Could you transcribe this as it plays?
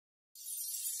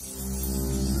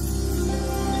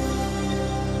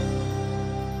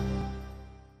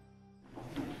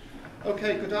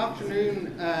Okay, good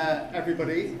afternoon,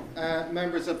 everybody.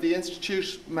 Members of the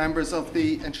Institute, members of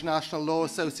the International Law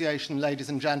Association, ladies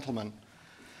and gentlemen.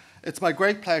 It's my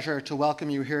great pleasure to welcome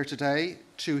you here today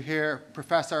to hear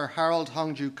Professor Harold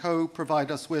Hongju Ko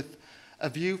provide us with a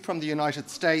view from the United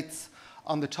States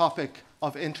on the topic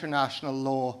of international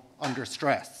law under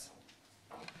stress.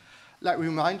 Let me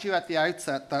remind you at the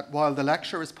outset that while the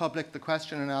lecture is public, the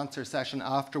question and answer session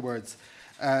afterwards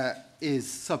is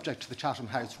subject to the Chatham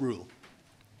House rule.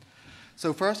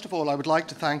 So first of all, I would like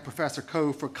to thank Professor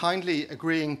Ko for kindly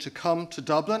agreeing to come to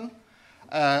Dublin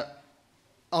en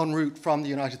route from the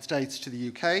United States to the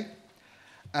UK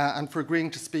and for agreeing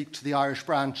to speak to the Irish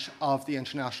branch of the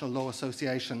International Law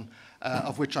Association,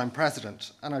 of which I'm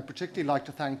president. And I'd particularly like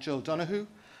to thank Jill Donoghue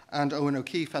and Owen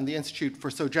O'Keefe and the Institute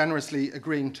for so generously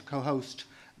agreeing to co-host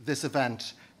this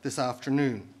event this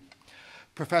afternoon.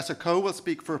 Professor Ko will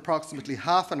speak for approximately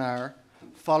half an hour,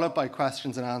 followed by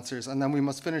questions and answers, and then we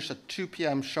must finish at 2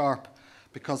 p.m. sharp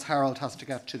because Harold has to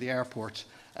get to the airport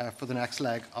for the next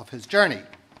leg of his journey.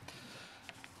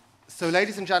 So,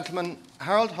 ladies and gentlemen,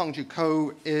 Harold Hongju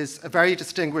Ko is a very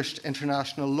distinguished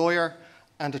international lawyer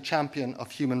and a champion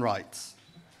of human rights.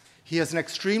 He has an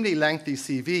extremely lengthy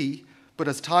CV, but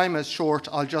as time is short,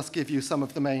 I'll just give you some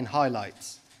of the main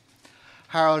highlights.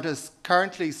 Harold is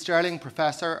currently Sterling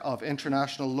Professor of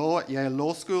International Law at Yale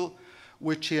Law School,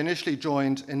 which he initially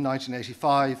joined in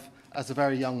 1985 as a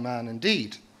very young man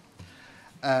indeed.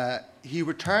 He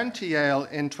returned to Yale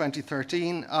in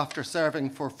 2013 after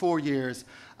serving for 4 years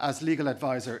as legal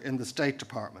advisor in the State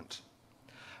Department.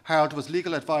 Harold was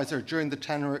legal advisor during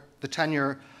the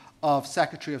tenure of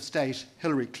Secretary of State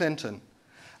Hillary Clinton,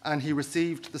 and he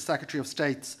received the Secretary of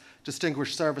State's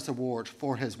Distinguished Service Award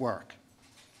for his work.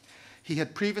 He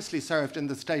had previously served in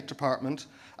the State Department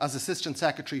as Assistant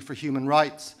Secretary for Human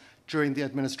Rights during the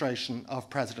administration of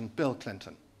President Bill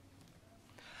Clinton.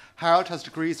 Harold has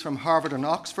degrees from Harvard and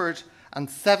Oxford and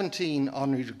 17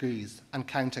 honorary degrees, and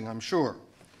counting, I'm sure.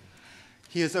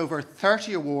 He has over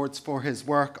 30 awards for his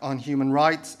work on human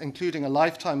rights, including a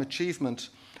Lifetime Achievement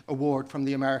Award from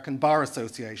the American Bar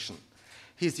Association.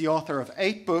 He's the author of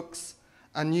 8 books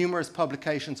and numerous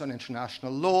publications on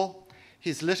international law.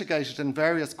 He's litigated in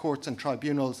various courts and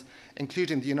tribunals,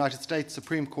 including the United States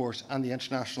Supreme Court and the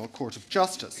International Court of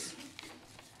Justice.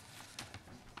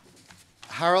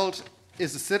 Harold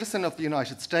is a citizen of the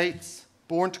United States,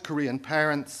 born to Korean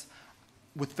parents,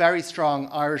 with very strong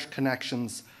Irish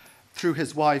connections through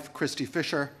his wife, Christy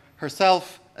Fisher,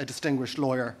 herself a distinguished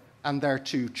lawyer, and their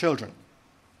 2 children.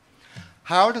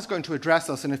 Harold is going to address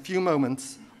us in a few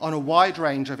moments on a wide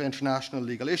range of international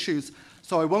legal issues,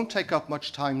 so I won't take up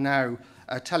much time now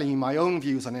telling you my own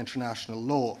views on international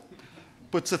law.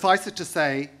 But suffice it to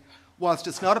say, whilst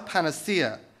it's not a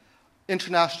panacea,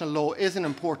 international law is an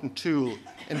important tool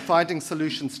in finding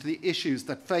solutions to the issues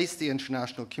that face the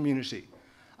international community,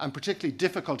 and particularly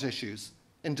difficult issues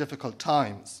in difficult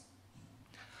times.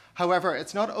 However,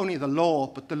 it's not only the law,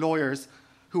 but the lawyers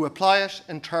who apply it,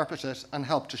 interpret it, and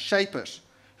help to shape it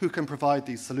who can provide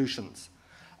these solutions.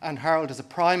 And Harold is a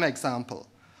prime example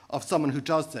of someone who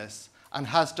does this and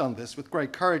has done this with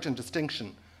great courage and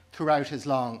distinction throughout his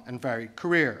long and varied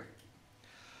career.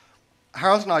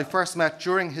 Harold and I first met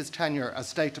during his tenure as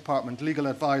State Department legal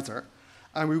advisor,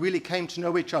 and we really came to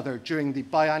know each other during the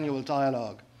biannual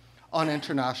dialogue on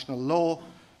international law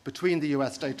between the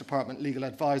US State Department legal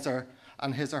advisor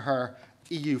and his or her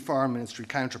EU Foreign Ministry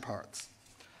counterparts.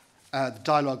 The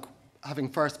dialogue having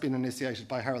first been initiated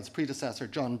by Harold's predecessor,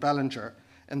 John Bellinger,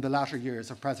 in the latter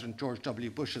years of President George W.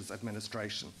 Bush's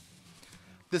administration.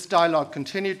 This dialogue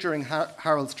continued during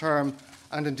Harold's term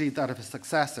and indeed that of his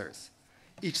successors.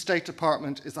 Each State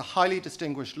Department is a highly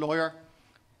distinguished lawyer,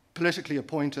 politically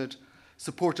appointed,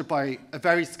 supported by a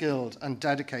very skilled and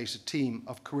dedicated team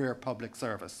of career public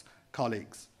service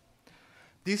colleagues.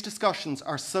 These discussions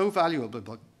are so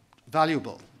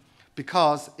valuable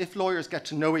because if lawyers get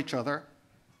to know each other,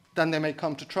 then they may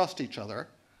come to trust each other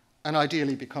and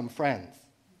ideally become friends.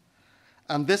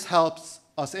 And this helps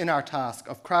us in our task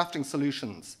of crafting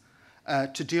solutions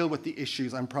to deal with the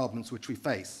issues and problems which we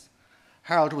face.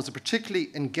 Harold was a particularly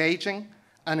engaging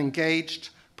and engaged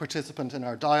participant in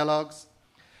our dialogues.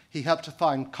 He helped to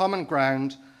find common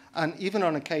ground, and even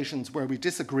on occasions where we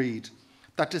disagreed,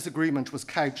 that disagreement was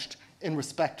couched in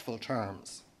respectful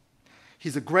terms.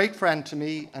 He's a great friend to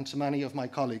me and to many of my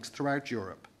colleagues throughout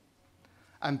Europe.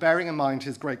 And bearing in mind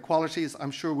his great qualities,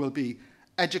 I'm sure we'll be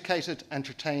educated,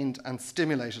 entertained, and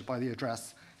stimulated by the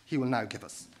address he will now give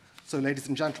us. So, ladies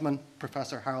and gentlemen,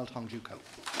 Professor Harold Hongju Ko.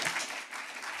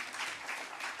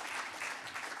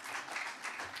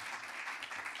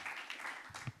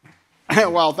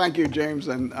 Well, thank you, James,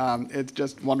 and it's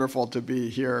just wonderful to be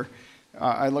here.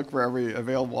 I look for every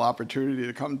available opportunity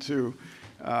to come to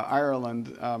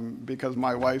Ireland because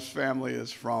my wife's family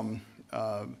is from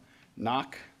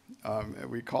Knock.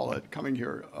 We call it coming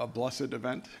here a blessed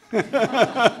event.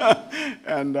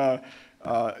 And the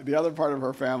other part of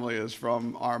her family is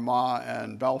from Armagh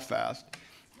and Belfast.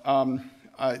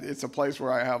 It's a place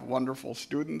where I have wonderful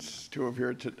students, two of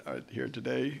here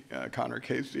today, Connor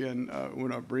Casey and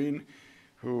Una Breen,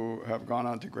 who have gone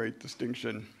on to great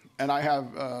distinction. And I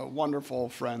have wonderful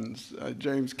friends,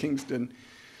 James Kingston,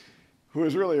 who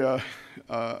is really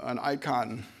an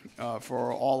icon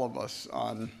for all of us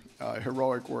on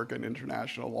heroic work in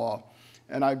international law.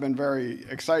 And I've been very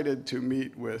excited to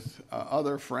meet with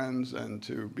other friends and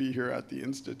to be here at the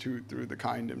Institute through the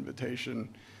kind invitation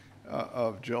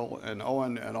of Jill and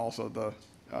Owen, and also the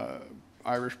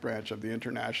Irish branch of the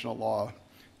International Law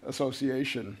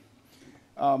Association.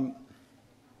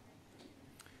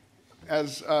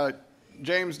 As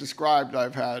James described,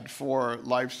 I've had 4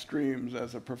 life streams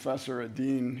as a professor, a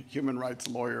dean, human rights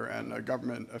lawyer, and a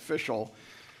government official.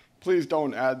 Please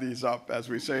don't add these up. As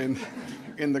we say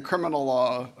in the criminal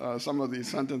law, some of these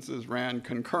sentences ran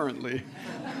concurrently.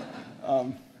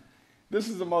 This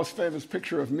is the most famous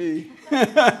picture of me,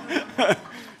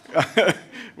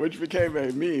 which became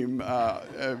a meme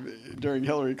during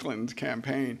Hillary Clinton's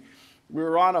campaign. We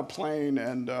were on a plane,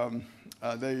 and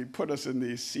they put us in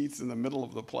these seats in the middle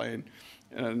of the plane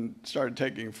and started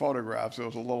taking photographs. It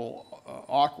was a little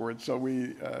awkward, so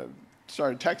we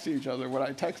started texting each other. What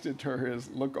I texted to her is,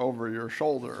 "Look over your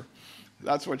shoulder."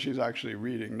 That's what she's actually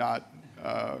reading, not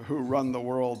Who Run the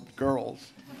World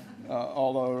Girls,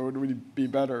 although it would be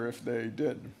better if they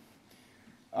did.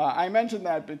 I mentioned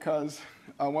that because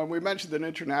when we mentioned that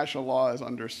international law is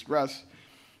under stress,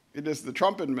 it is the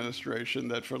Trump administration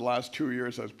that for the last 2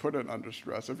 years has put it under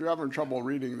stress. If you're having trouble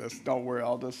reading this, don't worry,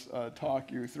 I'll just talk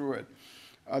you through it.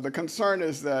 The concern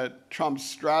is that Trump's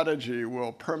strategy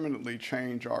will permanently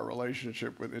change our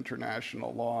relationship with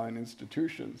international law and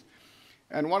institutions.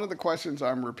 And one of the questions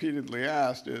I'm repeatedly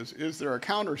asked is there a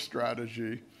counter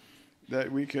strategy that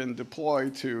we can deploy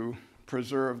to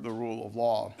preserve the rule of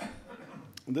law?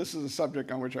 This is a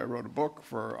subject on which I wrote a book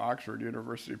for Oxford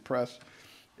University Press.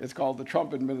 It's called The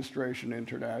Trump Administration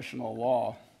International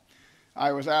Law.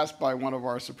 I was asked by one of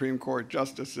our Supreme Court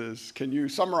justices, can you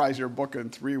summarize your book in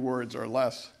 3 words or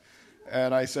less?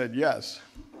 And I said, yes.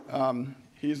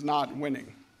 He's not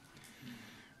winning.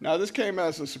 Now, this came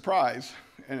as a surprise,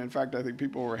 and in fact, I think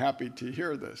people were happy to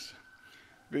hear this,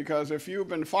 because if you've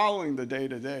been following the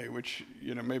day-to-day, which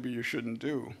maybe you shouldn't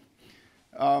do,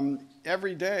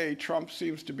 every day Trump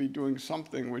seems to be doing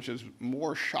something which is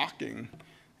more shocking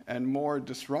and more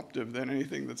disruptive than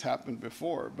anything that's happened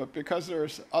before. But because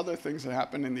there's other things that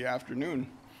happen in the afternoon,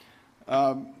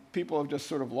 people have just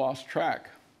sort of lost track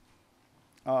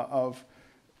of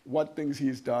what things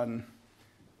he's done.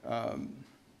 I'm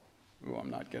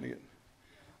not getting it.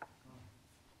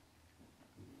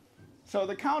 So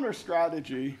the counter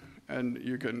strategy, and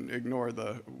you can ignore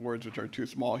the words which are too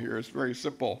small here, is very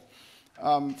simple.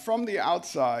 From the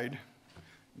outside,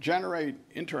 generate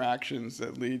interactions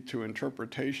that lead to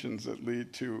interpretations that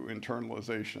lead to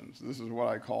internalizations. This is what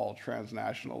I call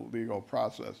transnational legal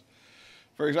process.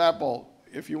 For example,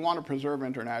 if you want to preserve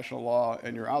international law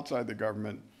and you're outside the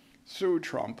government, sue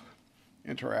Trump,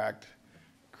 interact,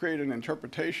 create an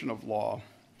interpretation of law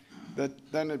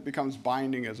that then it becomes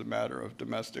binding as a matter of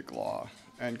domestic law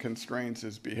and constrains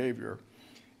his behavior.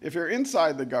 If you're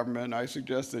inside the government, I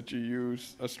suggest that you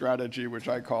use a strategy which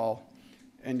I call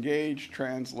engage,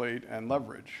 translate, and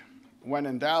leverage. When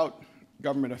in doubt,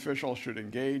 government officials should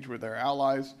engage with their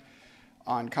allies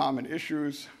on common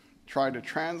issues, try to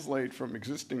translate from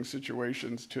existing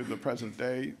situations to the present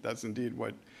day. That's indeed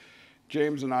what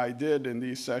James and I did in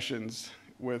these sessions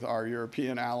with our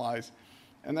European allies,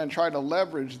 and then try to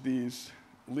leverage these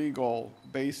legal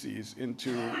bases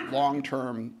into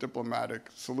long-term diplomatic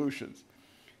solutions.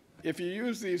 If you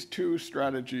use these 2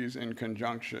 strategies in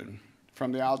conjunction,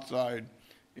 from the outside,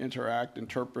 interact,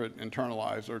 interpret,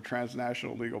 internalize, or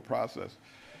transnational legal process,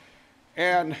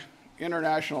 and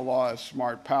international law as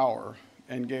smart power,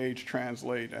 engage,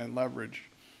 translate, and leverage,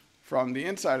 from the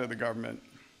inside of the government,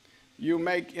 you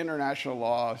make international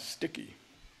law sticky.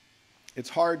 It's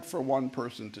hard for one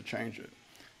person to change it.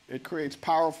 It creates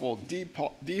powerful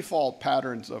default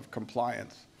patterns of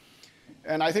compliance.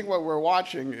 And I think what we're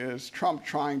watching is Trump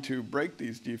trying to break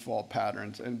these default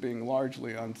patterns and being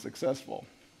largely unsuccessful.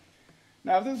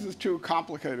 Now, if this is too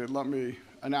complicated, let me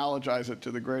analogize it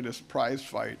to the greatest prize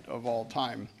fight of all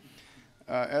time.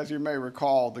 As you may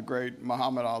recall, the great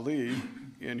Muhammad Ali,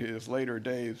 in his later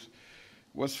days,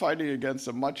 was fighting against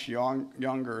a much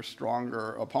younger,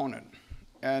 stronger opponent.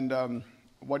 And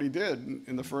what he did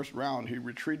in the first round, he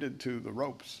retreated to the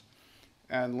ropes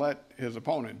and let his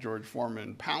opponent, George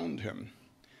Foreman, pound him.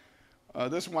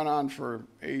 This went on for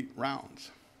 8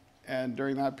 rounds. And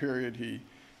during that period, he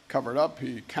covered up,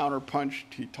 he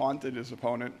counterpunched, he taunted his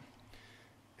opponent.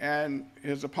 And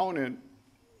his opponent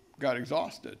got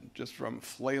exhausted just from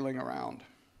flailing around.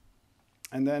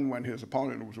 And then when his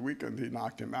opponent was weakened, he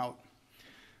knocked him out.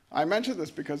 I mention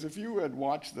this because if you had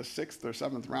watched the 6th or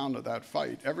 7th round of that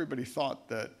fight, everybody thought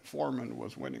that Foreman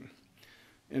was winning.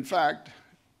 In fact,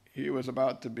 he was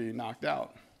about to be knocked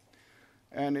out.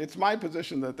 And it's my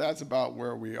position that that's about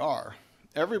where we are.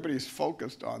 Everybody's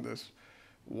focused on this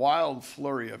wild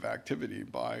flurry of activity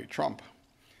by Trump.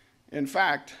 In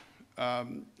fact,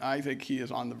 I think he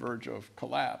is on the verge of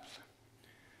collapse.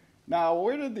 Now,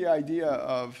 where did the idea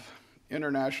of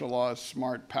international law,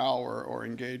 smart power, or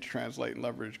engage, translate, and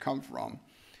leverage come from?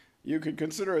 You could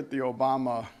consider it the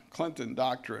Obama-Clinton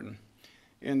doctrine,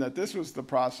 in that this was the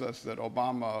process that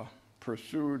Obama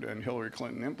pursued and Hillary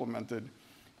Clinton implemented.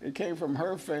 It came from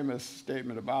her famous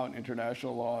statement about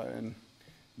international law and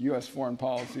U.S. foreign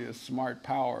policy as smart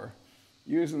power,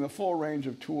 using the full range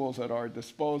of tools at our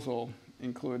disposal,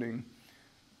 including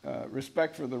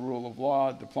respect for the rule of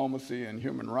law, diplomacy, and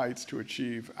human rights to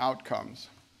achieve outcomes.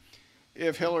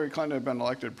 If Hillary Clinton had been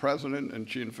elected president, and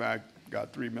she in fact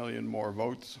got 3 million more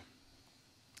votes,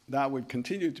 that would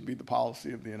continue to be the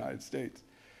policy of the United States.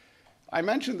 I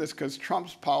mention this because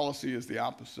Trump's policy is the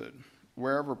opposite.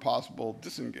 Wherever possible,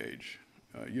 disengage,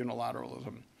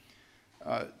 unilateralism.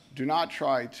 Do not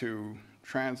try to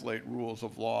translate rules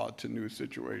of law to new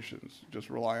situations. Just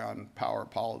rely on power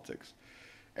politics.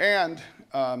 And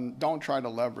don't try to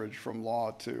leverage from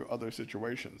law to other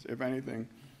situations. If anything,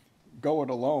 go it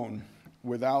alone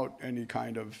without any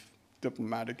kind of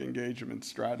diplomatic engagement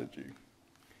strategy.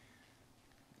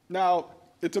 Now,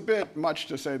 it's a bit much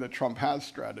to say that Trump has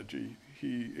strategy.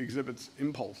 He exhibits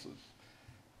impulses.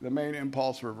 The main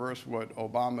impulse reversed what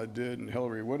Obama did and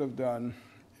Hillary would have done.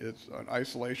 It's an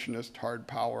isolationist, hard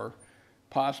power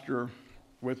posture,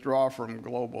 withdraw from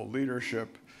global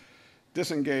leadership,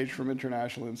 disengage from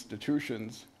international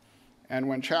institutions, and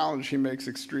when challenged, he makes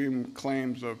extreme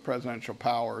claims of presidential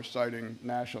power, citing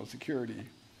national security.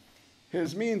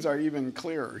 His means are even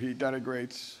clearer. He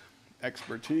denigrates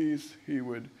expertise. He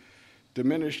would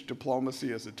diminish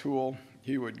diplomacy as a tool.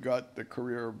 He would gut the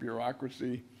career of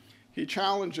bureaucracy. He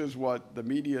challenges what the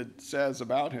media says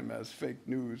about him as fake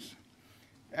news.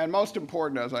 And most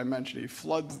important, as I mentioned, he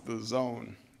floods the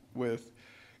zone with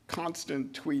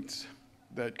constant tweets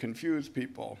that confuse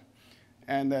people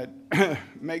and that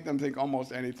make them think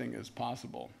almost anything is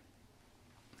possible.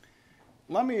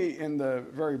 Let me, in the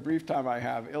very brief time I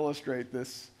have, illustrate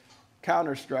this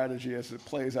counter strategy as it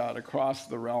plays out across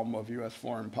the realm of U.S.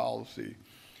 foreign policy.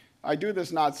 I do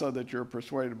this not so that you're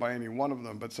persuaded by any one of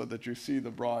them, but so that you see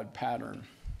the broad pattern.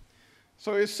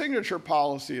 So his signature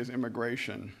policy is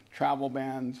immigration, travel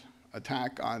bans,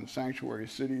 attack on sanctuary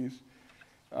cities,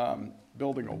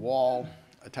 building a wall,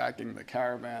 attacking the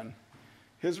caravan.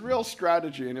 His real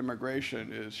strategy in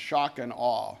immigration is shock and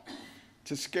awe,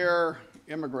 to scare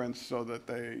immigrants so that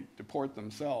they deport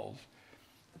themselves.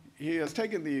 He has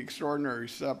taken the extraordinary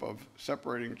step of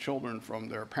separating children from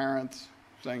their parents,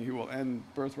 saying he will end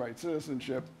birthright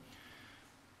citizenship,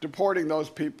 deporting those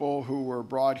people who were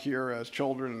brought here as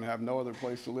children and have no other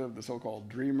place to live, the so-called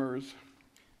dreamers.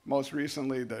 Most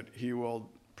recently, that he will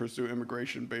pursue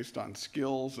immigration based on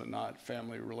skills and not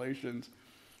family relations.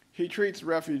 He treats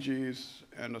refugees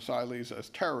and asylees as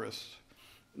terrorists,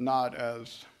 not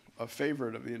as a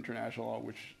favorite of the international law,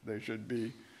 which they should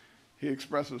be. He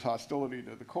expresses hostility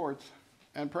to the courts,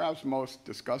 and perhaps most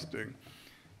disgusting,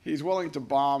 he's willing to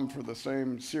bomb for the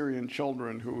same Syrian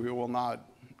children who he will not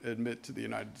admit to the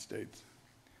United States.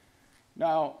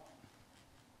 Now,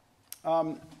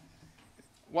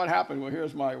 what happened? Well,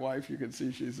 here's my wife. You can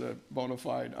see she's a bona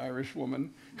fide Irish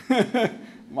woman.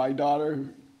 My daughter,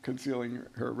 concealing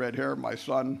her red hair. My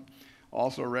son,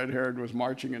 also red-haired, was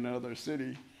marching in another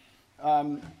city.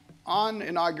 On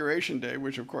Inauguration Day,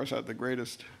 which of course had the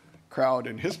greatest crowd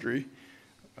in history,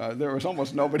 there was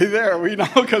almost nobody there. We know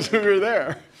because we were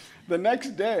there. The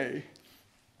next day,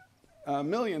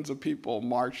 millions of people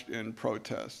marched in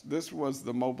protest. This was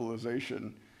the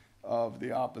mobilization of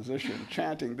the opposition,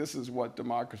 chanting, "This is what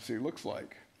democracy looks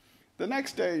like." The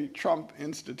next day, Trump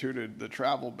instituted the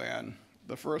travel ban,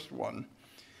 the first one,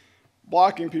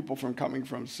 blocking people from coming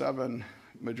from 7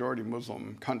 majority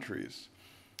Muslim countries.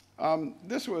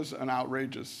 This was an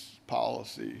outrageous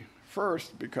policy.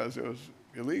 First, because it was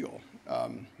illegal.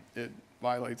 It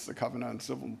violates the Covenant on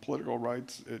Civil and Political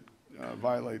Rights. It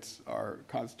violates our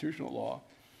constitutional law.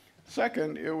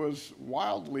 Second, it was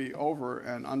wildly over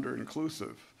and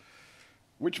under-inclusive,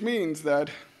 which means that,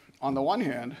 on the one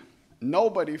hand,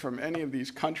 nobody from any of these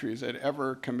countries had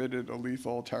ever committed a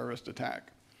lethal terrorist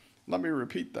attack. Let me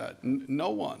repeat that.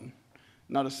 No one,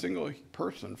 not a single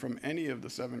person from any of the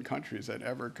 7 countries had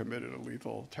ever committed a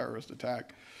lethal terrorist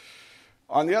attack.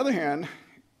 On the other hand,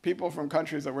 people from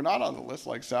countries that were not on the list,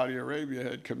 like Saudi Arabia,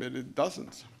 had committed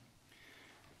dozens.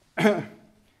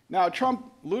 Now,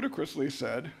 Trump ludicrously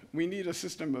said, we need a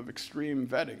system of extreme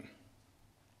vetting.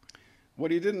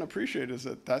 What he didn't appreciate is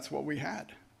that that's what we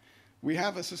had. We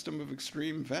have a system of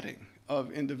extreme vetting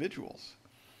of individuals.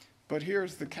 But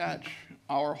here's the catch.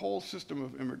 Our whole system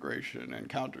of immigration and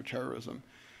counterterrorism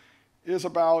is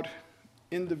about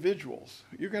individuals.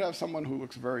 You could have someone who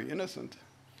looks very innocent,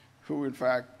 who in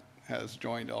fact has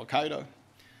joined Al-Qaeda.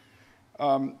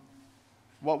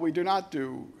 What we do not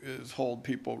do is hold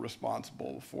people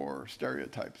responsible for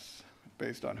stereotypes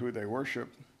based on who they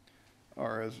worship,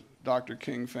 or as Dr.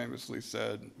 King famously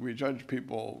said, we judge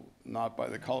people not by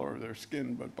the color of their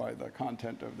skin, but by the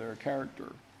content of their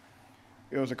character.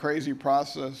 It was a crazy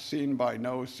process seen by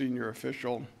no senior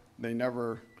official. They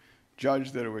never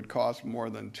judged that it would cost more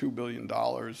than $2 billion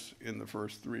in the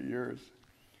first 3 years.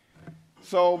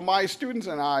 So my students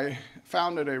and I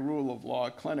founded a rule of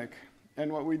law clinic.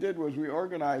 And what we did was we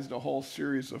organized a whole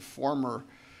series of former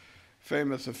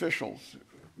famous officials,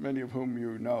 many of whom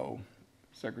you know,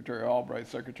 Secretary Albright,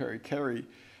 Secretary Kerry,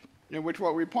 in which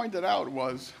what we pointed out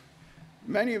was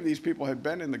many of these people had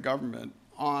been in the government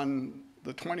on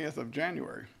the 20th of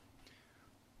January.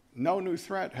 No new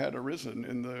threat had arisen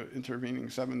in the intervening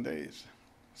 7 days.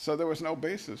 So there was no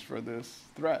basis for this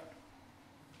threat.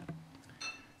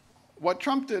 What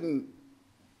Trump didn't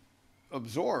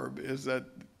absorb is that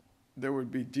there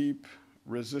would be deep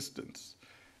resistance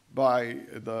by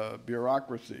the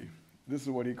bureaucracy. This is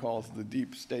what he calls the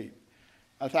deep state.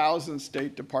 1,000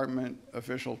 State Department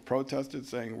officials protested,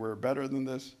 saying we're better than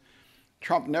this.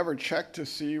 Trump never checked to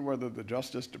see whether the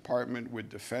Justice Department would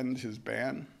defend his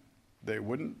ban. They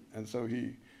wouldn't, and so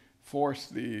he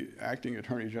forced the acting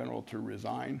Attorney General to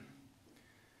resign.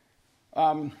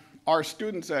 Our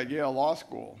students at Yale Law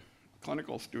School,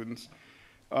 clinical students,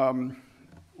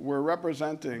 were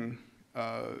representing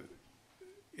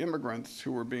immigrants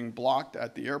who were being blocked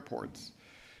at the airports.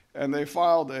 And they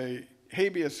filed a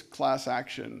habeas class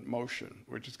action motion,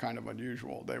 which is kind of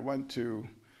unusual. They went to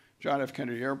John F.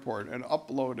 Kennedy Airport and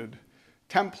uploaded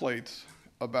templates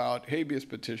about habeas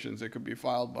petitions that could be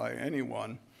filed by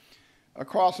anyone.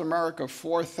 Across America,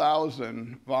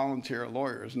 4,000 volunteer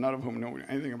lawyers, none of whom know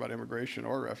anything about immigration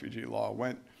or refugee law,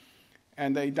 went,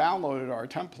 and they downloaded our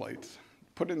templates,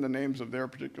 put in the names of their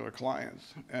particular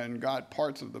clients, and got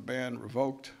parts of the ban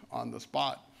revoked on the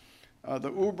spot.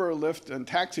 The Uber, Lyft, and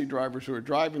taxi drivers who were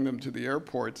driving them to the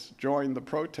airports joined the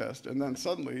protest, and then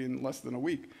suddenly, in less than a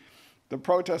week, the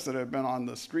protests that had been on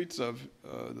the streets of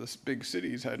the big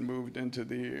cities had moved into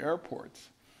the airports.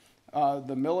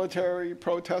 The military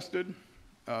protested,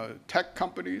 tech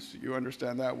companies, you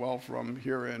understand that well from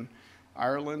here in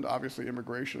Ireland. Obviously,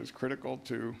 immigration is critical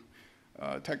to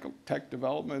tech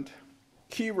development.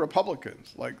 Key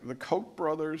Republicans, like the Koch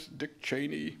brothers, Dick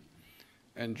Cheney,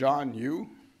 and John Yoo.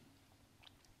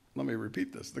 Let me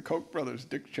repeat this. The Koch brothers,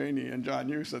 Dick Cheney and John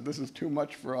Yoo, said this is too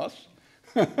much for us.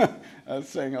 That's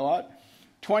saying a lot.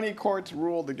 20 courts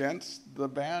ruled against the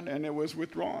ban, and it was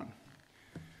withdrawn.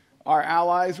 Our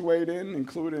allies weighed in,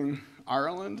 including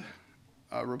Ireland,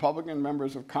 Republican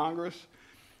members of Congress,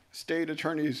 state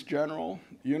attorneys general,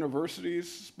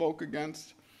 universities spoke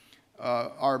against.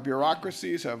 Our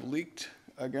bureaucracies have leaked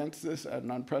against this at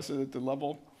an unprecedented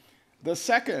level. The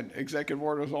second executive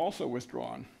order was also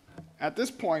withdrawn. At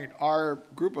this point, our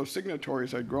group of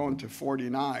signatories had grown to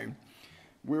 49.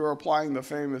 We were applying the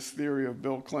famous theory of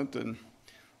Bill Clinton.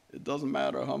 It doesn't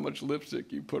matter how much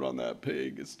lipstick you put on that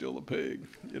pig, it's still a pig.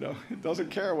 You know, it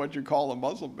doesn't care what you call a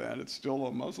Muslim ban, it's still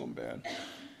a Muslim ban.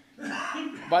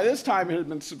 By this time, it had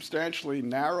been substantially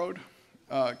narrowed.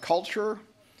 Culture,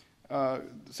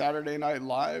 Saturday Night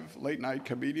Live, late night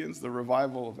comedians, the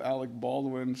revival of Alec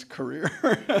Baldwin's career,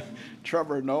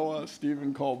 Trevor Noah,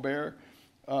 Stephen Colbert,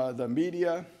 the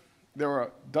media. There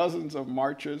were dozens of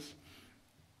marches.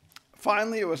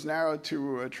 Finally, it was narrowed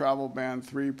to a travel ban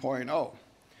 3.0.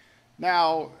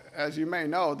 Now, as you may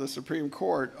know, the Supreme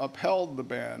Court upheld the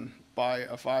ban by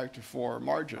a 5-4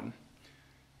 margin.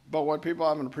 But what people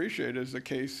haven't appreciated is the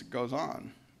case goes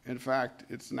on. In fact,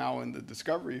 it's now in the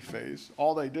discovery phase.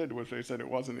 All they did was they said it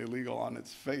wasn't illegal on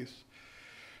its face.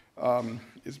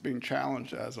 It's being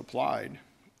challenged as applied.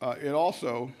 it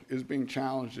also is being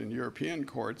challenged in European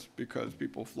courts because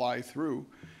people fly through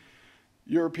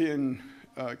European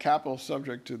capitals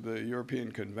subject to the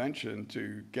European Convention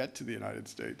to get to the United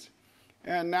States.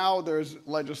 And now there's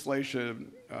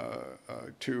legislation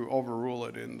to overrule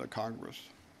it in the Congress.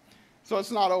 So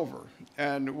it's not over.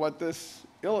 And what this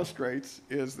illustrates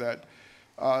is that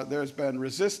there's been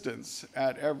resistance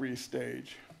at every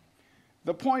stage.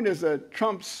 The point is that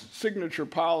Trump's signature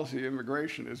policy,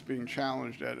 immigration, is being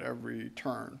challenged at every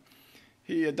turn.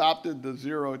 He adopted the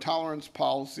zero tolerance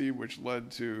policy, which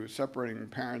led to separating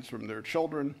parents from their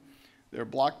children. They're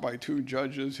blocked by 2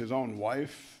 judges, his own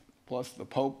wife, plus the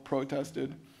Pope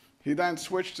protested. He then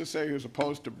switched to say he was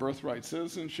opposed to birthright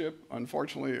citizenship.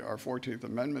 Unfortunately, our 14th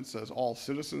Amendment says all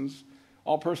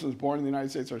persons born in the United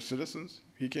States are citizens.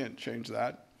 He can't change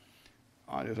that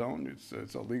on his own.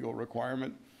 It's a legal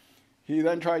requirement. He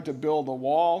then tried to build a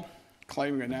wall,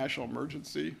 claiming a national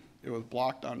emergency. It was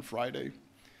blocked on Friday.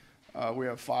 We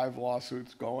have 5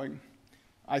 lawsuits going.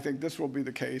 I think this will be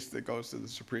the case that goes to the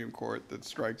Supreme Court that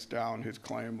strikes down his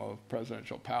claim of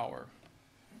presidential power.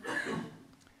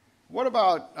 What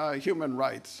about human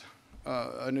rights,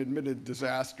 an admitted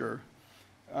disaster?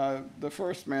 The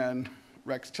first man,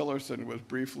 Rex Tillerson, was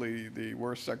briefly the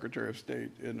worst Secretary of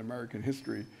State in American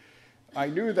history. I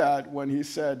knew that when he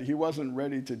said he wasn't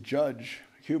ready to judge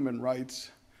human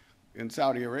rights in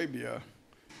Saudi Arabia,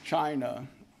 China,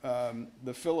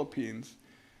 the Philippines.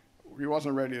 He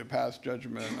wasn't ready to pass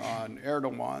judgment on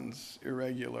Erdogan's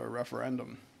irregular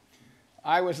referendum.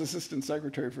 I was Assistant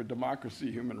Secretary for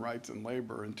Democracy, Human Rights, and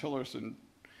Labor, and Tillerson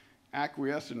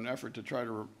acquiesced in an effort to try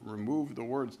to remove the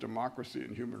words democracy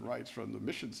and human rights from the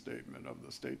mission statement of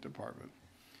the State Department.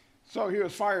 So he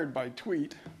was fired by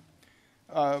tweet.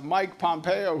 Mike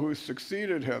Pompeo, who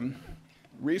succeeded him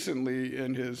recently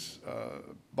in his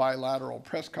bilateral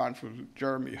press conference with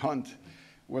Jeremy Hunt,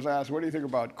 was asked, what do you think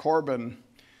about Corbyn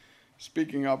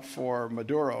speaking up for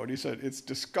Maduro? And he said, it's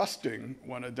disgusting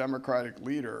when a democratic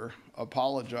leader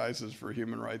apologizes for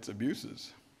human rights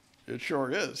abuses. It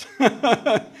sure is.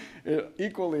 It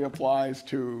equally applies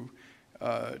to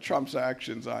Trump's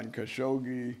actions on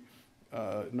Khashoggi,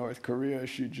 North Korea,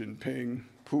 Xi Jinping,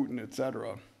 Putin,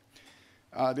 etc.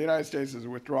 The United States has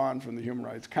withdrawn from the Human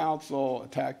Rights Council,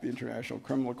 attacked the International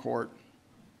Criminal Court,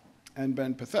 and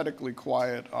been pathetically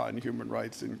quiet on human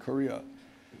rights in Korea.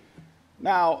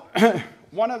 Now,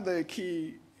 one of the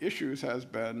key issues has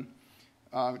been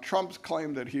Trump's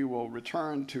claim that he will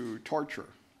return to torture.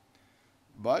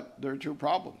 But there are 2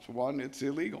 problems. One, it's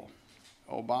illegal.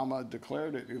 Obama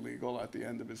declared it illegal at the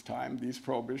end of his time. These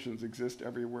prohibitions exist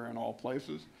everywhere in all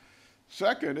places.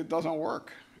 Second, it doesn't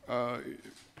work.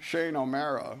 Shane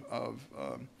O'Mara,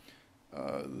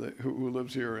 who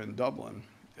lives here in Dublin,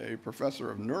 a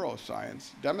professor of neuroscience,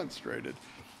 demonstrated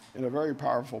in a very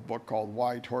powerful book called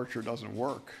Why Torture Doesn't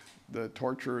Work, that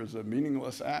torture is a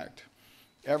meaningless act.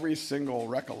 Every single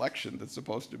recollection that's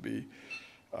supposed to be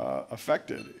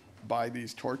affected by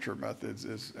these torture methods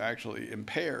is actually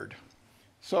impaired.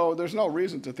 So there's no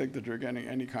reason to think that you're getting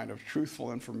any kind of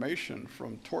truthful information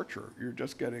from torture. You're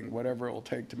just getting whatever it'll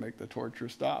take to make the torture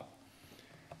stop.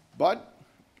 But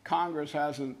Congress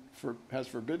has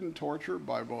forbidden torture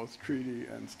by both treaty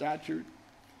and statute.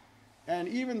 And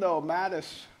even though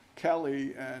Mattis,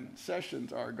 Kelly, and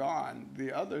Sessions are gone,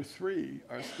 the other 3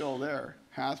 are still there.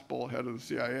 Haspel, head of the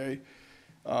CIA,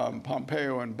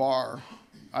 Pompeo, and Barr.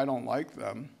 I don't like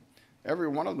them. Every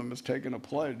one of them has taken a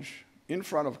pledge in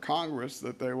front of Congress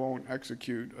that they won't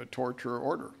execute a torture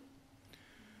order.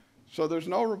 So there's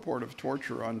no report of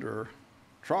torture under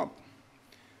Trump.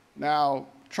 Now,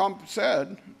 Trump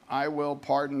said, I will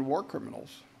pardon war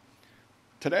criminals.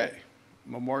 Today,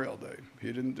 Memorial Day, he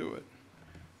didn't do it.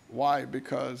 Why?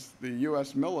 Because the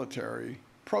US military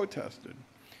protested.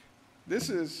 This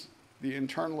is the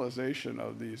internalization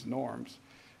of these norms,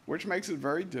 which makes it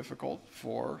very difficult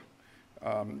for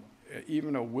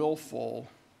even a willful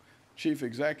chief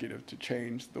executive to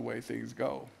change the way things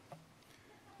go.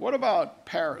 What about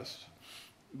Paris,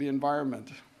 the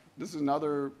environment? This is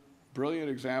another brilliant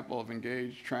example of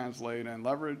engage, translate, and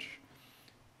leverage.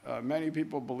 Many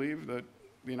people believe that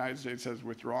the United States has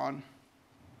withdrawn.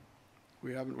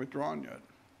 We haven't withdrawn yet.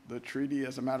 The treaty,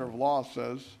 as a matter of law,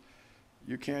 says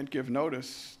you can't give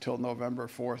notice till November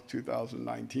 4th,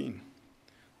 2019.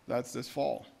 That's this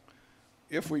fall.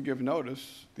 If we give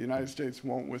notice, the United States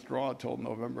won't withdraw till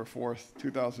November 4th,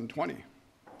 2020.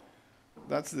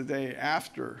 That's the day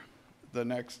after the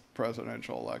next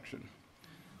presidential election.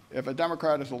 If a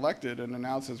Democrat is elected and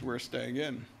announces we're staying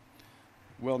in,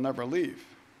 we'll never leave.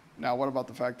 Now, what about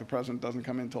the fact the president doesn't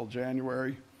come in until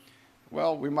January?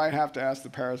 Well, we might have to ask the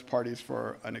Paris parties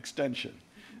for an extension.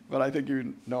 but I think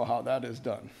you know how that is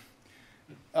done.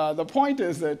 The point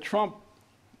is that Trump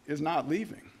is not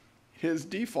leaving. His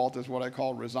default is what I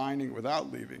call resigning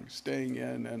without leaving, staying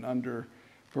in and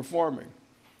underperforming.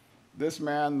 This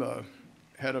man, the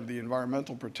head of the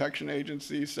Environmental Protection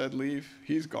Agency, said leave.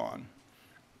 He's gone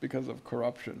because of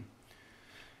corruption.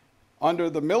 Under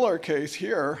the Miller case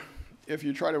here, if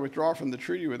you try to withdraw from the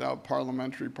treaty without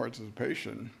parliamentary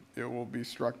participation, it will be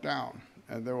struck down,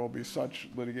 and there will be such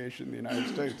litigation in the United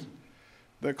States.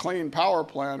 The Clean Power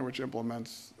Plan, which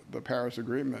implements the Paris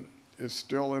Agreement, is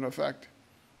still in effect,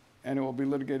 and it will be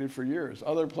litigated for years.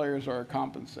 Other players are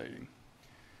compensating.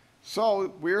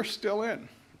 So we're still in.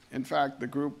 In fact, the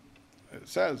group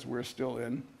says we're still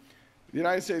in. The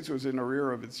United States was in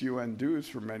arrear of its UN dues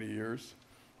for many years,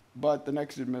 but the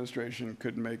next administration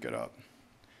could make it up.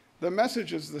 The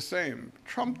message is the same.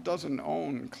 Trump doesn't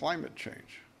own climate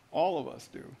change. All of us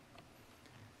do.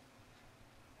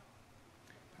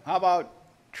 How about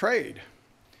trade?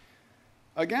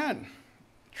 Again,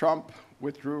 Trump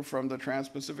withdrew from the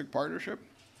Trans-Pacific Partnership.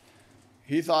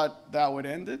 He thought that would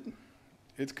end it.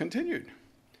 It's continued.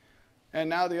 And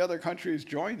now the other countries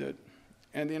joined it,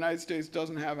 and the United States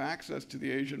doesn't have access to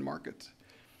the Asian markets.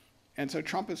 And so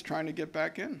Trump is trying to get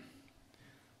back in.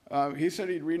 He said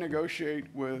he'd renegotiate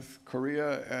with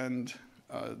Korea and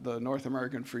the North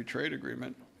American Free Trade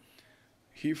Agreement.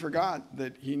 He forgot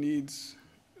that he needs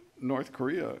South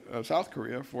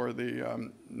Korea for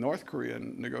the North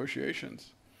Korean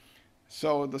negotiations.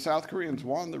 So the South Koreans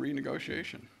won the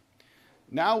renegotiation.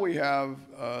 Now we have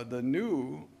the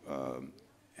new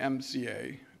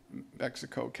MCA,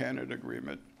 Mexico-Canada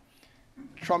Agreement.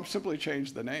 Trump simply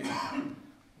changed the name.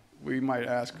 We might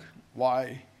ask,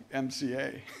 why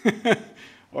MCA?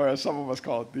 Or as some of us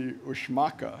call it, the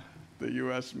USMCA, the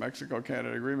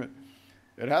U.S.-Mexico-Canada Agreement.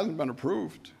 It hasn't been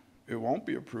approved. It won't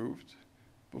be approved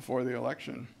before the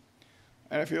election.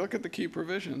 And if you look at the key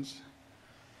provisions,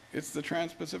 it's the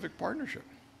Trans-Pacific Partnership.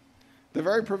 The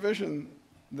very provision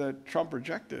that Trump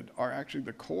rejected are actually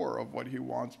the core of what he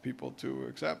wants people to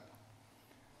accept.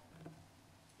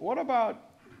 What about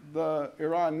the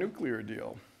Iran nuclear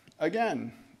deal?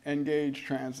 Again, engage,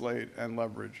 translate, and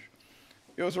leverage.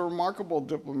 It was a remarkable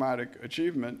diplomatic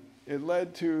achievement. It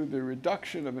led to the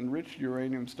reduction of enriched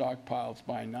uranium stockpiles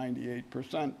by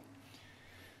 98%.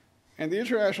 And the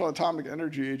International Atomic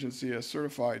Energy Agency has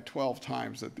certified 12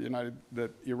 times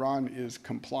that Iran is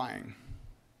complying.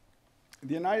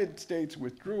 The United States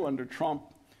withdrew under Trump.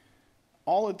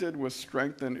 All it did was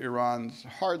strengthen Iran's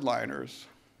hardliners.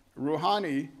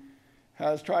 Rouhani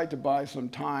has tried to buy some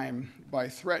time by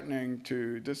threatening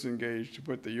to disengage, to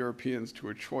put the Europeans to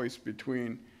a choice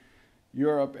between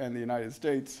Europe and the United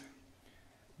States.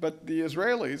 But the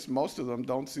Israelis, most of them,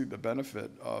 don't see the benefit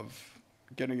of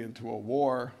getting into a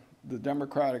war. The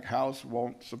Democratic House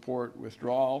won't support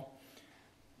withdrawal.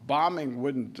 Bombing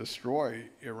wouldn't destroy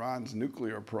Iran's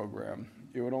nuclear program.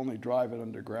 It would only drive it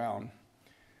underground.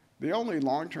 The only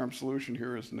long-term solution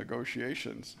here is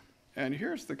negotiations. And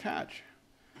here's the catch.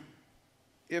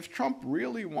 If Trump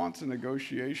really wants a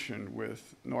negotiation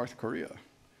with North Korea,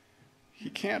 he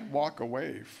can't walk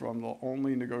away from the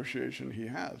only negotiation he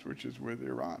has, which is with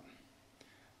Iran.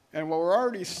 And what we're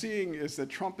already seeing is that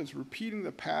Trump is repeating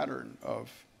the pattern of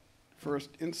first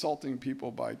insulting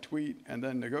people by tweet and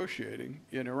then negotiating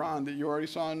in Iran that you already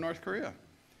saw in North Korea.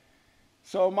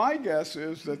 So my guess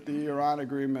is that the Iran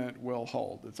agreement will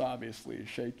hold. It's obviously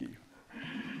shaky.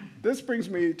 This brings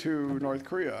me to North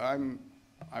Korea.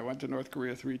 I went to North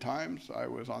Korea 3 times. I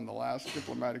was on the last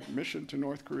diplomatic mission to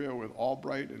North Korea with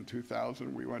Albright in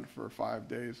 2000. We went for 5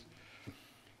 days.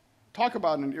 Talk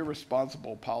about an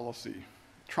irresponsible policy.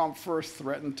 Trump first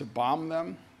threatened to bomb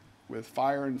them with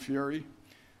fire and fury.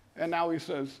 And now he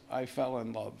says, I fell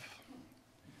in love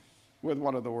with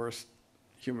one of the worst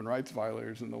human rights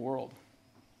violators in the world.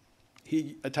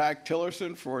 He attacked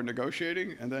Tillerson for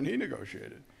negotiating, and then he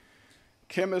negotiated.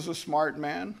 Kim is a smart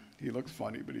man. He looks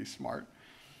funny, but he's smart.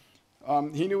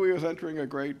 He knew he was entering a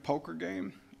great poker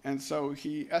game, and so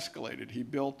he escalated. He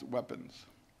built weapons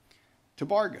to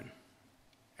bargain.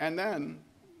 And then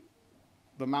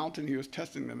the mountain he was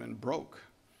testing them in broke.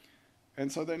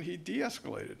 And so then he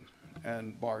de-escalated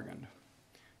and bargained.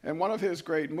 And one of his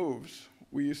great moves,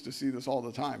 we used to see this all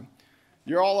the time,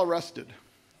 you're all arrested.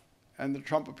 And the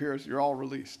Trump appears, you're all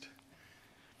released.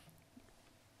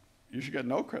 You should get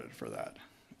no credit for that.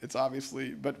 It's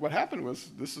obviously, but what happened was,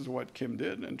 this is what Kim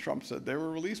did, and Trump said, they were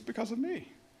released because of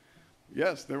me.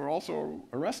 Yes, they were also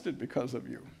arrested because of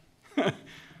you.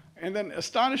 And then,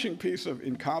 astonishing piece of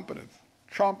incompetence.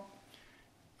 Trump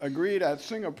agreed at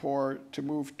Singapore to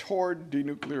move toward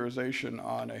denuclearization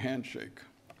on a handshake.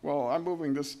 Well, I'm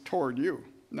moving this toward you.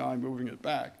 Now I'm moving it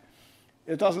back.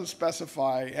 It doesn't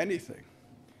specify anything.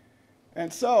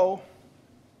 And so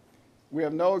we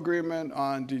have no agreement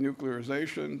on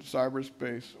denuclearization,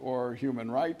 cyberspace, or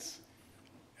human rights.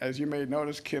 As you may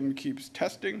notice, Kim keeps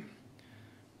testing.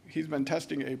 He's been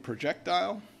testing a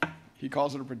projectile. He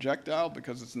calls it a projectile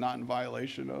because it's not in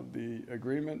violation of the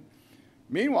agreement.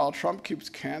 Meanwhile, Trump keeps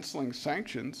canceling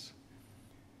sanctions.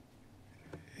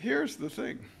 Here's the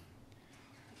thing.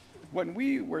 When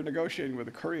we were negotiating with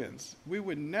the Koreans, we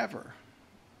would never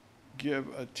give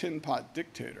a tin pot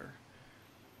dictator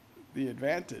the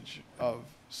advantage of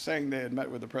saying they had met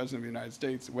with the President of the United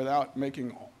States without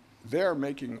making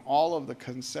all of the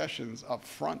concessions up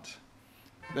front.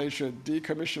 They should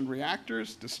decommission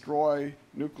reactors, destroy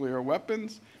nuclear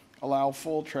weapons, allow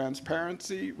full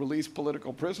transparency, release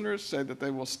political prisoners, say that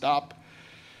they will stop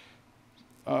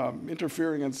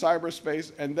interfering in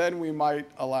cyberspace, and then we might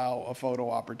allow a photo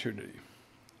opportunity.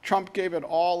 Trump gave it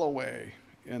all away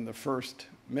in the first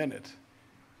minute,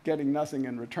 getting nothing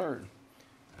in return.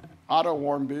 Otto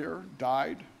Warmbier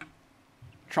died.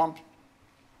 Trump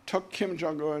took Kim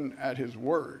Jong-un at his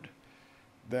word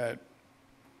that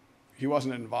he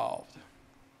wasn't involved.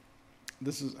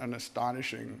 This is an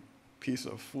astonishing piece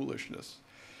of foolishness.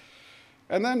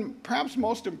 And then, perhaps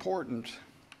most important,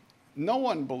 no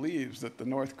one believes that the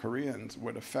North Koreans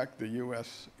would affect the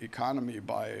US economy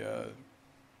by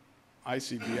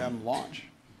ICBM launch.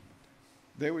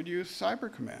 They would use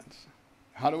cyber commands.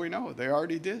 How do we know? They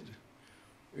already did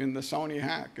in the Sony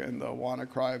hack and the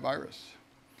WannaCry virus.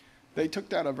 They took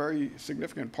down a very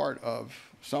significant part of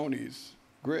Sony's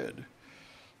grid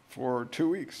for 2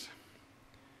 weeks.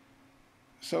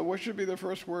 So what should be the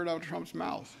first word out of Trump's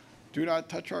mouth? Do not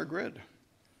touch our grid.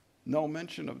 No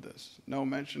mention of this. No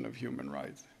mention of human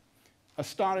rights.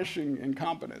 Astonishing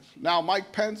incompetence. Now,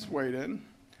 Mike Pence weighed in,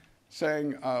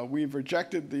 saying, we've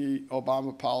rejected the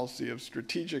Obama policy of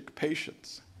strategic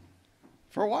patience.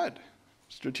 For what?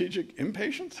 Strategic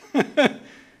impatience?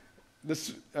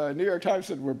 This New York Times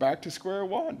said, we're back to square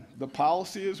one. The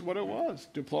policy is what it was.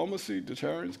 Diplomacy,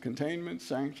 deterrence, containment,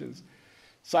 sanctions,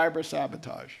 cyber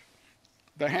sabotage.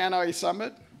 The Hanoi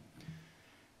summit,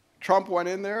 Trump went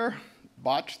in there,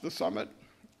 botched the summit,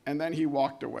 and then he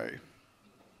walked away.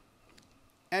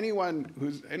 Any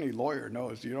lawyer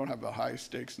knows you don't have a high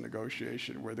stakes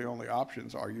negotiation where the only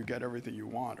options are you get everything you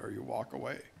want or you walk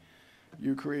away.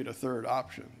 You create a third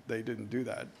option. They didn't do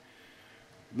that.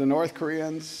 The North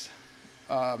Koreans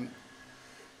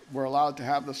were allowed to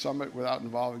have the summit without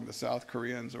involving the South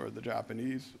Koreans or the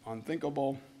Japanese.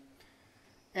 Unthinkable.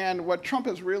 And what Trump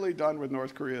has really done with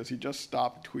North Korea is he just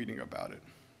stopped tweeting about it.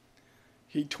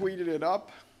 He tweeted it up,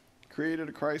 created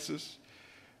a crisis,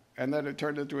 and then it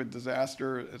turned into a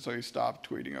disaster, and so he stopped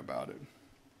tweeting about it.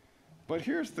 But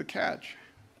here's the catch.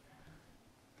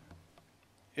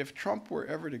 If Trump were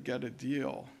ever to get a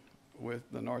deal with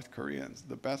the North Koreans,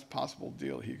 the best possible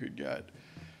deal he could get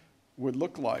would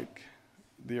look like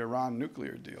the Iran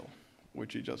nuclear deal,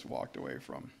 which he just walked away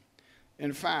from.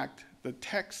 In fact, the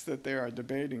texts that they are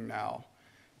debating now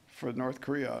for North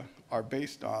Korea are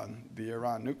based on the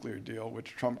Iran nuclear deal,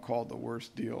 which Trump called the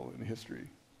worst deal in history.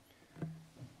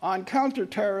 On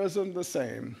counterterrorism, the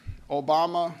same.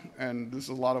 Obama, and this is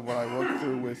a lot of what I worked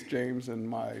through with James and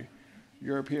my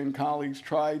European colleagues,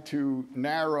 tried to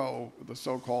narrow the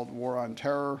so-called war on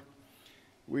terror.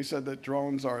 We said that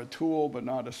drones are a tool but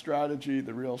not a strategy.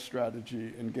 The real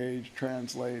strategy: engage,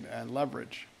 translate, and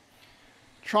leverage.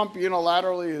 Trump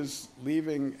unilaterally is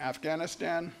leaving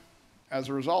Afghanistan. As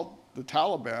a result, the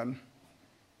Taliban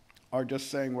are just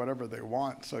saying whatever they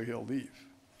want, so he'll leave.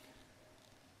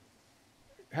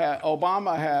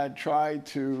 Obama had tried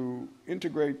to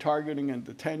integrate targeting and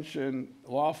detention,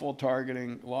 lawful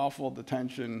targeting, lawful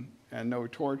detention, and no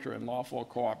torture and lawful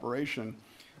cooperation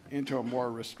into a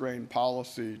more restrained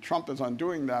policy. Trump is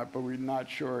undoing that, but we're not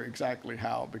sure exactly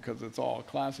how because it's all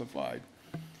classified.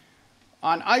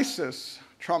 On ISIS,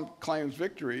 Trump claims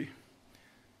victory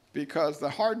because the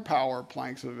hard power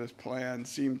planks of his plan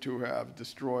seem to have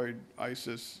destroyed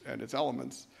ISIS and its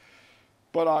elements.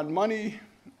 But on money,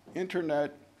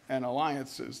 internet, and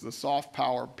alliances, the soft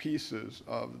power pieces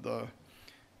of the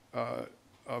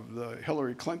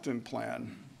Hillary Clinton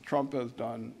plan, Trump has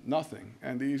done nothing.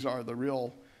 And these are the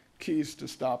real keys to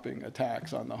stopping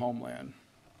attacks on the homeland.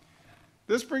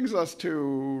 This brings us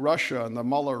to Russia and the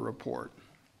Mueller report.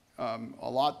 A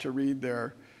lot to read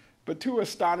there, but two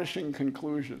astonishing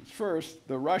conclusions. First,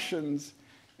 the Russians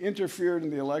interfered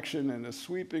in the election in a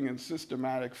sweeping and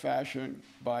systematic fashion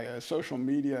by a social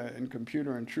media and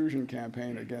computer intrusion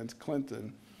campaign against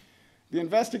Clinton. The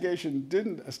investigation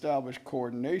didn't establish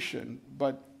coordination,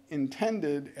 but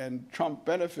intended and Trump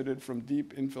benefited from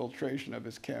deep infiltration of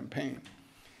his campaign.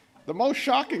 The most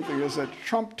shocking thing is that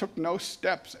Trump took no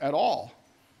steps at all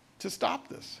to stop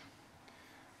this.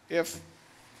 If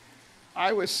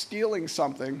I was stealing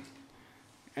something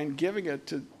and giving it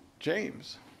to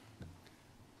James,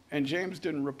 and James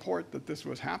didn't report that this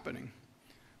was happening,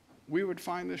 we would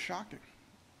find this shocking.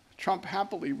 Trump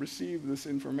happily received this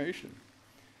information.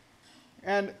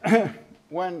 And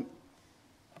when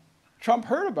Trump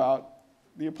heard about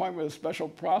the appointment of a special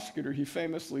prosecutor, he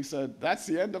famously said, "That's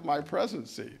the end of my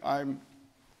presidency.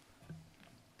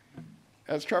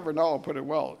 As Trevor Noah put it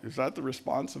well, is that the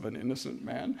response of an innocent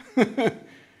man?"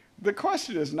 The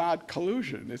question is not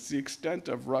collusion, it's the extent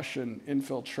of Russian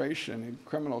infiltration and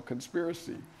criminal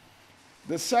conspiracy.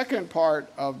 The second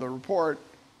part of the report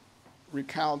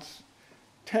recounts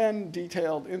 10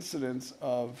 detailed incidents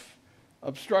of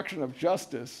obstruction of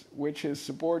justice, which his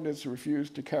subordinates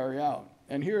refused to carry out.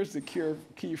 And here's the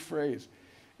key phrase.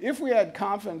 If we had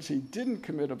confidence he didn't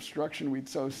commit obstruction, we'd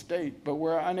so state, but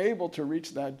we're unable to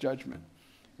reach that judgment.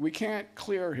 We can't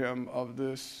clear him of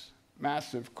this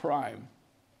massive crime.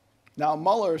 Now,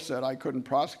 Mueller said I couldn't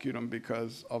prosecute him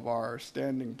because of our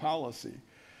standing policy.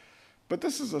 But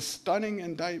this is a stunning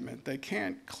indictment. They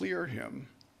can't clear him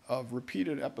of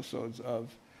repeated episodes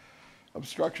of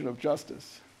obstruction of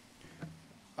justice.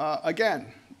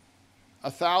 Again,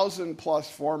 1,000+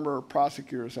 former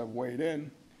prosecutors have weighed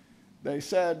in. They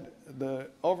said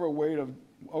the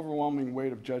overwhelming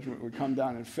weight of judgment would come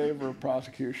down in favor of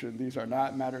prosecution. These are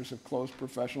not matters of close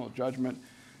professional judgment.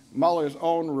 Mueller's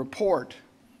own report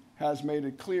has made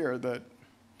it clear that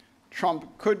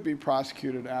Trump could be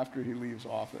prosecuted after he leaves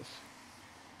office.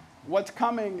 What's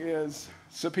coming is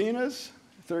subpoenas,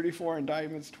 34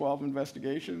 indictments, 12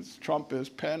 investigations. Trump is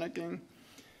panicking.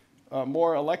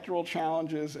 More electoral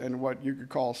challenges and what you could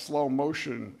call slow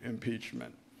motion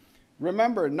impeachment.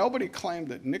 Remember, nobody claimed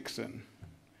that Nixon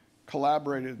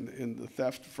collaborated in the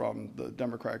theft from the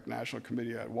Democratic National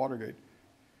Committee at Watergate.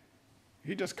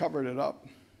 He just covered it up.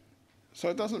 So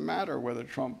it doesn't matter whether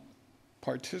Trump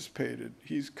participated,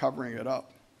 he's covering it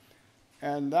up.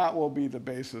 And that will be the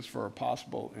basis for a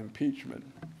possible impeachment.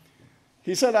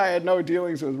 He said I had no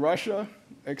dealings with Russia,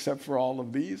 except for all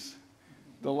of these.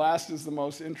 The last is the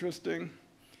most interesting,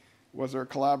 was their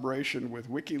collaboration with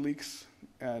WikiLeaks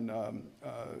and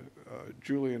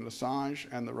Julian Assange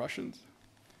and the Russians.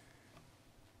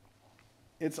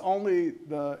 It's only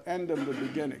the end of the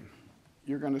beginning.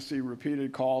 You're going to see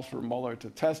repeated calls for Mueller to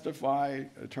testify.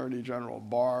 Attorney General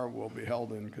Barr will be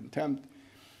held in contempt.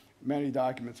 Many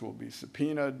documents will be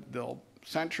subpoenaed. They'll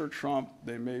censure Trump.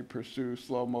 They may pursue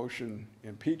slow motion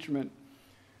impeachment.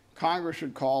 Congress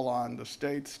should call on the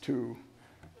states to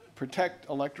protect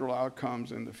electoral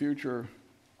outcomes in the future.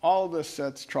 All of this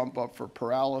sets Trump up for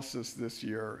paralysis this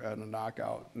year and a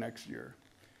knockout next year.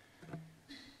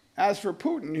 As for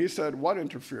Putin, he said, what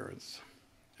interference?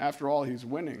 After all, he's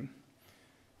winning.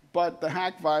 But the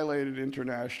hack violated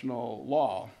international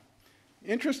law.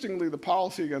 Interestingly, the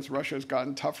policy against Russia has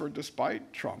gotten tougher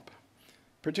despite Trump,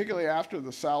 particularly after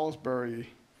the Salisbury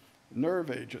nerve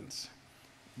agents.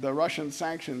 The Russian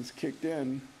sanctions kicked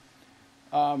in.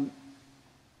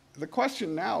 The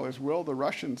question now is, will the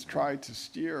Russians try to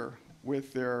steer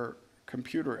with their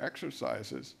computer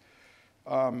exercises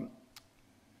the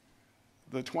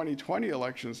 2020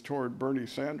 elections toward Bernie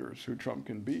Sanders, who Trump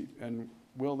can beat? And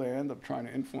will they end up trying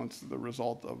to influence the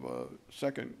result of a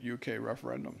second UK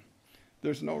referendum?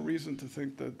 There's no reason to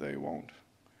think that they won't.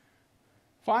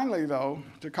 Finally, though,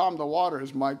 to calm the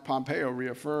waters, Mike Pompeo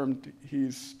reaffirmed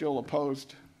he's still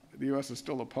opposed, the US is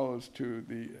still opposed to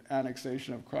the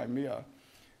annexation of Crimea.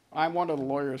 I'm one of the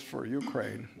lawyers for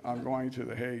Ukraine. I'm going to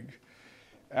The Hague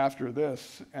after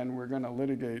this, and we're going to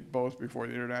litigate both before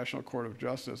the International Court of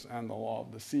Justice and the Law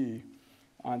of the Sea.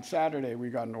 On Saturday, we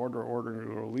got an order ordering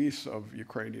the release of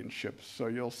Ukrainian ships, so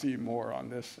you'll see more on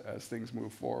this as things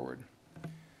move forward.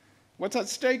 What's at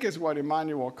stake is what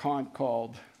Immanuel Kant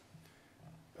called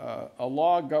a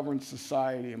law-governed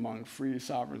society among free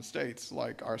sovereign states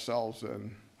like ourselves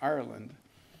and Ireland,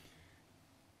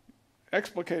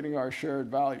 explicating our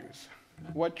shared values.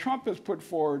 What Trump has put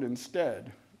forward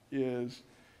instead is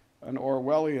an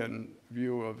Orwellian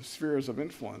view of spheres of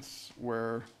influence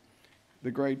where the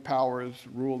great powers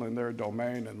rule in their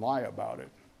domain and lie about it.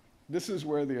 This is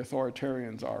where the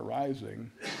authoritarians are rising.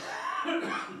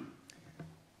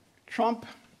 Trump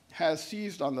has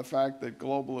seized on the fact that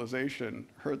globalization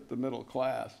hurt the middle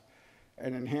class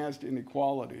and enhanced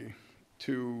inequality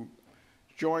to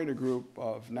join a group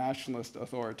of nationalist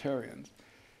authoritarians.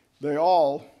 They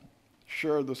all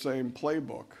share the same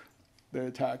playbook. They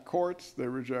attack courts, they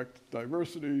reject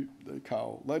diversity, they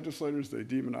cow legislators, they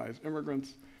demonize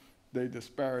immigrants, they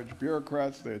disparage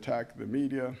bureaucrats, they attack the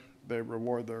media, they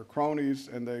reward their cronies,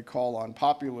 and they call on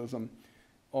populism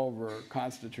over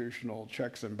constitutional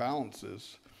checks and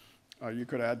balances. You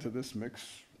could add to this mix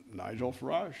Nigel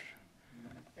Farage.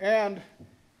 And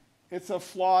it's a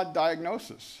flawed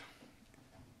diagnosis.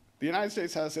 The United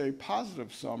States has a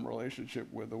positive-sum relationship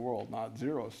with the world, not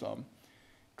zero-sum.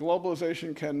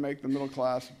 Globalization can make the middle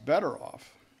class better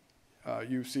off.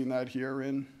 You've seen that here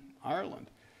in Ireland.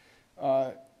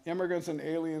 Immigrants and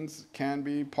aliens can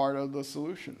be part of the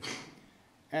solution.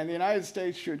 And the United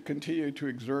States should continue to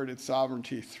exert its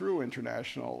sovereignty through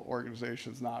international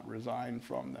organizations, not resign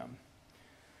from them.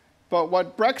 But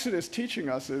what Brexit is teaching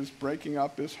us is breaking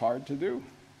up is hard to do.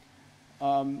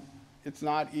 It's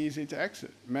not easy to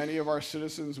exit. Many of our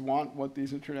citizens want what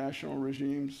these international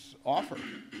regimes offer.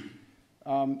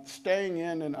 Staying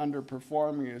in and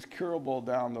underperforming is curable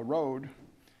down the road.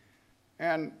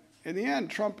 And in the end,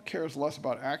 Trump cares less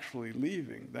about actually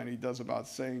leaving than he does about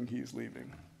saying he's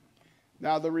leaving.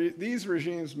 Now, these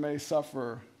regimes may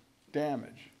suffer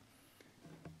damage.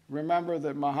 Remember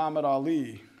that Muhammad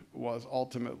Ali was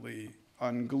ultimately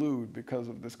unglued because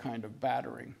of this kind of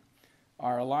battering.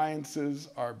 Our alliances,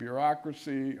 our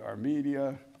bureaucracy, our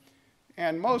media,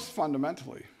 and most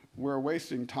fundamentally, we're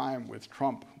wasting time with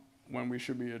Trump when we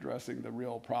should be addressing the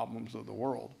real problems of the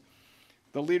world.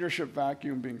 The leadership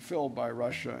vacuum being filled by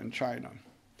Russia and China.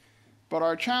 But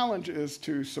our challenge is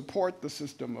to support the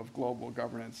system of global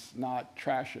governance, not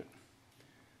trash it.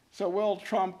 So will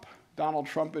Donald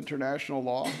Trump international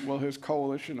law, will his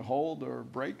coalition hold or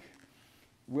break?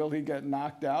 Will he get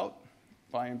knocked out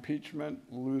by impeachment,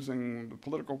 losing the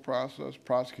political process,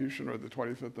 prosecution, or the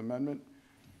 25th Amendment?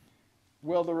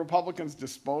 Will the Republicans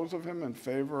dispose of him in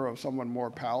favor of someone more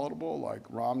palatable like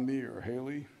Romney or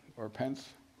Haley or Pence?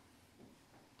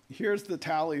 Here's the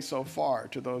tally so far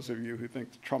to those of you who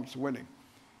think Trump's winning.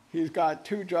 He's got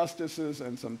 2 justices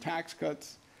and some tax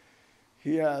cuts.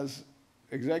 He has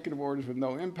executive orders with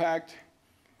no impact.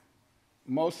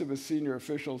 Most of his senior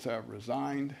officials have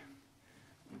resigned.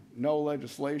 No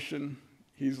legislation.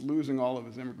 He's losing all of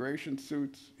his immigration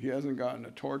suits. He hasn't gotten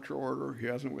a torture order. He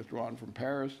hasn't withdrawn from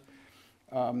Paris.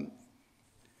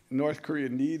 North Korea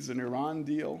needs an Iran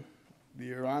deal.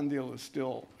 The Iran deal is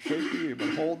still shaky but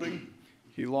holding.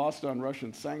 He lost on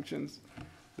Russian sanctions.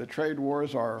 The trade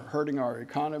wars are hurting our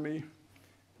economy.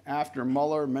 After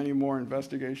Mueller, many more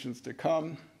investigations to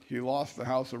come. He lost the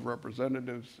House of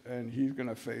Representatives, and he's going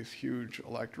to face huge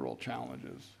electoral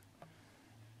challenges.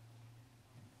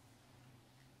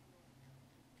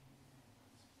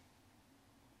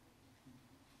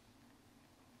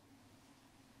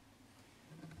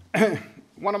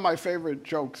 One of my favorite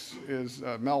jokes is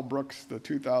Mel Brooks, the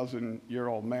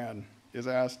 2,000-year-old man, is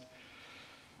asked,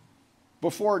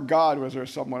 before God, was there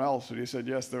someone else? And he said,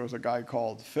 yes, there was a guy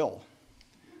called Phil.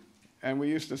 And we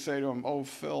used to say to him, oh,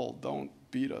 Phil, don't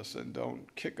beat us and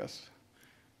don't kick us.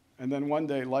 And then one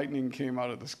day, lightning came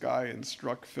out of the sky and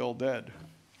struck Phil dead.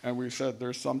 And we said,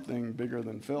 there's something bigger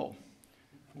than Phil.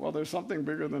 Well, there's something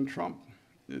bigger than Trump.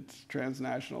 It's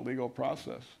transnational legal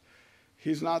process.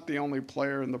 He's not the only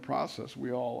player in the process.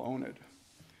 We all own it.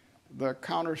 The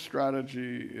counter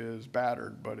strategy is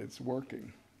battered, but it's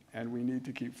working, and we need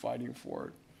to keep fighting for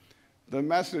it. The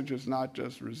message is not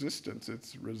just resistance,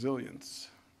 it's resilience.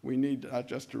 We need not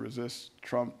just to resist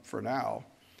Trump for now,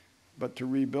 but to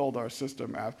rebuild our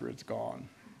system after it's gone.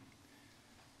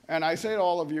 And I say to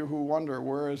all of you who wonder,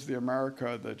 where is the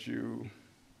America that you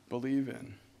believe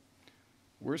in?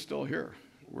 We're still here.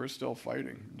 We're still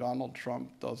fighting. Donald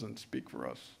Trump doesn't speak for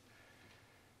us.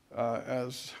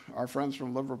 As our friends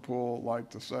from Liverpool like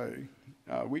to say,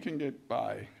 we can get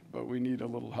by, but we need a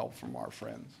little help from our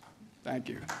friends. Thank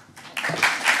you.